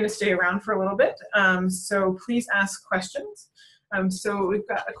are going to stay around for a little bit, so please ask questions. So we've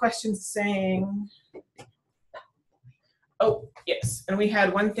got a question saying, oh, yes, and we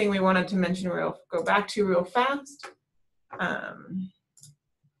had one thing we wanted to mention, go back to real fast,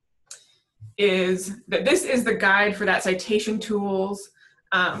 is that this is the guide for that citation tools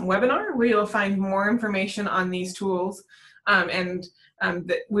webinar, where you'll find more information on these tools, and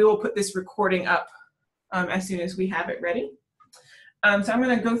that we will put this recording up as soon as we have it ready. So I'm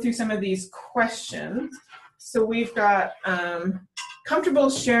going to go through some of these questions. So we've got comfortable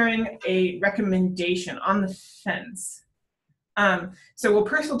sharing a recommendation on the fence. So will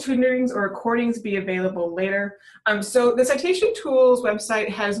personal tutorings or recordings be available later? So the Citation Tools website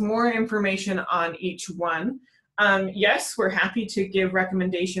has more information on each one. Yes, we're happy to give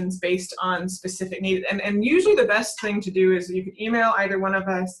recommendations based on specific needs. And usually the best thing to do is you can email either one of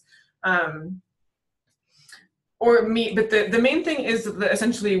us or me. But the main thing is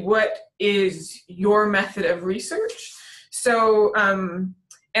essentially what is your method of research? So, and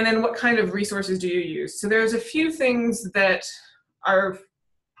then what kind of resources do you use? So there's a few things that are,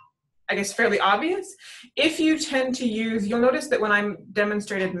 I guess, fairly obvious. If you tend to use, you'll notice that when I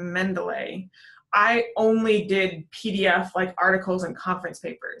demonstrated Mendeley, I only did PDF like articles and conference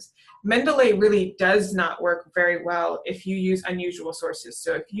papers. Mendeley really does not work very well if you use unusual sources.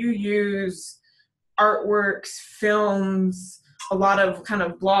 So if you use artworks, films, a lot of kind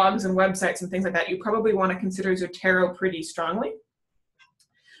of blogs and websites and things like that, you probably want to consider Zotero pretty strongly.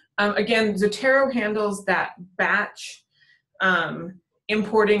 Again, Zotero handles that batch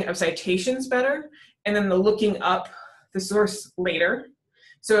importing of citations better, and then the looking up the source later.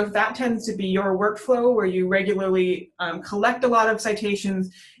 So if that tends to be your workflow where you regularly collect a lot of citations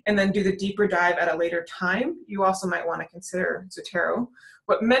and then do the deeper dive at a later time, you also might want to consider Zotero.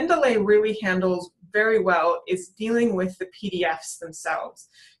 What Mendeley really handles very well is dealing with the PDFs themselves.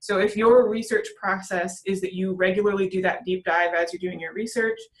 So if your research process is that you regularly do that deep dive as you're doing your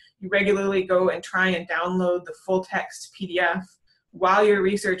research, you regularly go and try and download the full text PDF while you're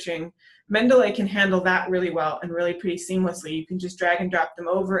researching, Mendeley can handle that really well and really pretty seamlessly. You can just drag and drop them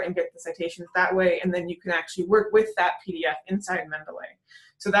over and get the citations that way, and then you can actually work with that PDF inside Mendeley.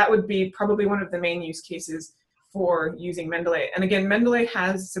 So that would be probably one of the main use cases for using Mendeley. And again, Mendeley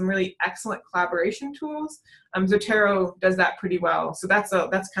has some really excellent collaboration tools. Zotero does that pretty well. So that's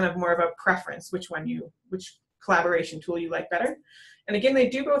kind of more of a preference, which collaboration tool you like better. And again, they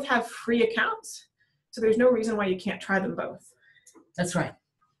do both have free accounts, so there's no reason why you can't try them both. That's right.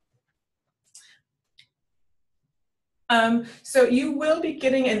 So you will be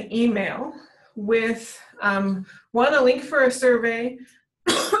getting an email with, one, a link for a survey,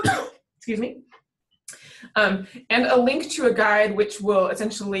 excuse me, and a link to a guide which will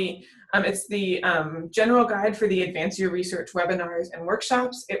essentially, it's the general guide for the Advance Your Research webinars and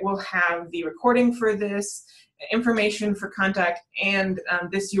workshops. It will have the recording for this, information for contact, and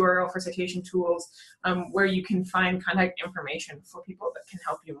this URL for citation tools, where you can find contact information for people that can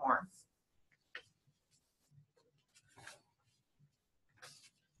help you more.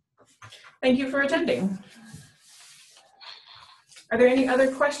 Thank you for attending. Are there any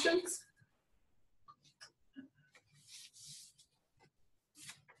other questions?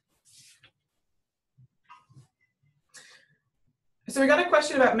 So we got a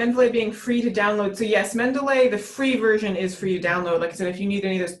question about Mendeley being free to download. So yes, Mendeley, the free version is free to download. Like I said, if you need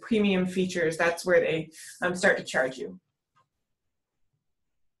any of those premium features, that's where they start to charge you.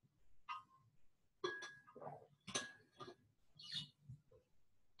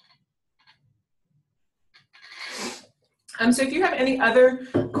 So if you have any other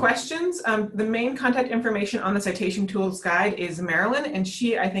questions, the main contact information on the Citation Tools Guide is Marilyn, and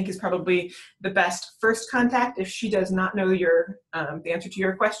she, I think, is probably the best first contact. If she does not know the answer to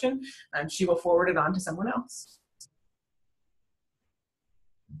your question, she will forward it on to someone else.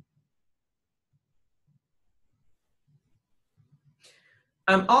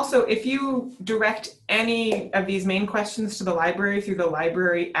 Also, if you direct any of these main questions to the library through the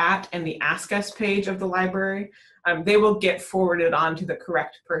library and the Ask Us page of the library, they will get forwarded on to the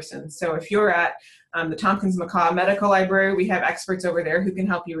correct person. So if you're at the Tompkins McCaw Medical Library, we have experts over there who can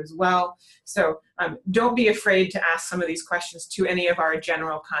help you as well. So don't be afraid to ask some of these questions to any of our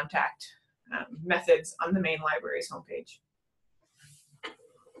general contact methods on the main library's homepage.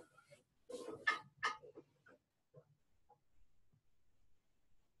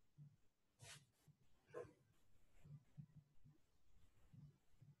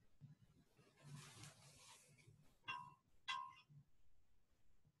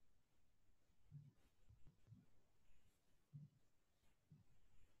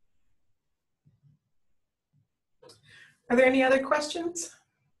 Are there any other questions?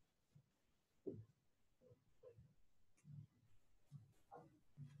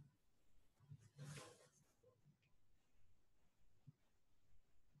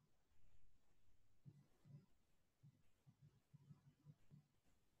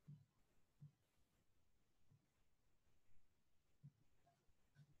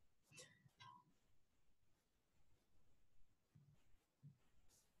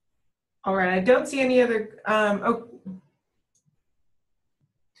 All right, I don't see any other,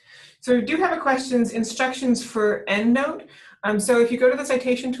 So we do have a questions, instructions for EndNote. So if you go to the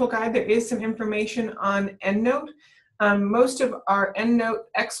Citation Tool Guide, there is some information on EndNote. Most of our EndNote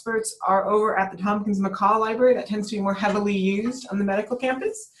experts are over at the Tompkins McCaw Library. That tends to be more heavily used on the medical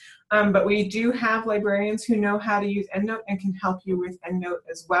campus. But we do have librarians who know how to use EndNote and can help you with EndNote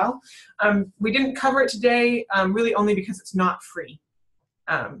as well. We didn't cover it today, really only because it's not free,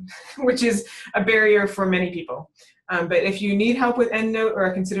 which is a barrier for many people. But if you need help with EndNote or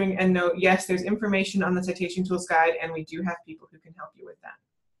are considering EndNote, yes, there's information on the Citation Tools Guide, and we do have people who can help you with that.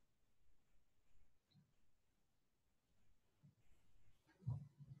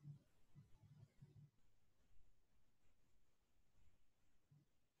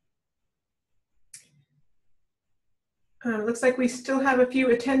 Looks like we still have a few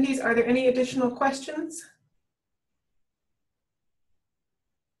attendees. Are there any additional questions?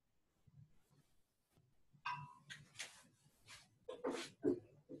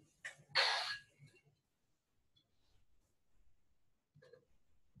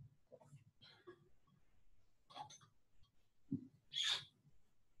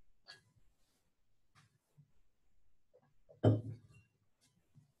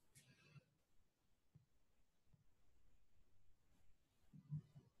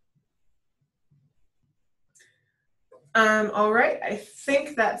 All right, I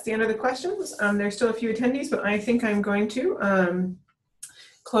think that's the end of the questions. There's still a few attendees, but I think I'm going to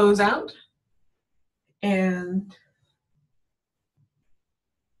close out and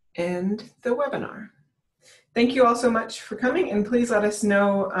end the webinar. Thank you all so much for coming, and please let us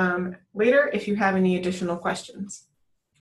know later if you have any additional questions.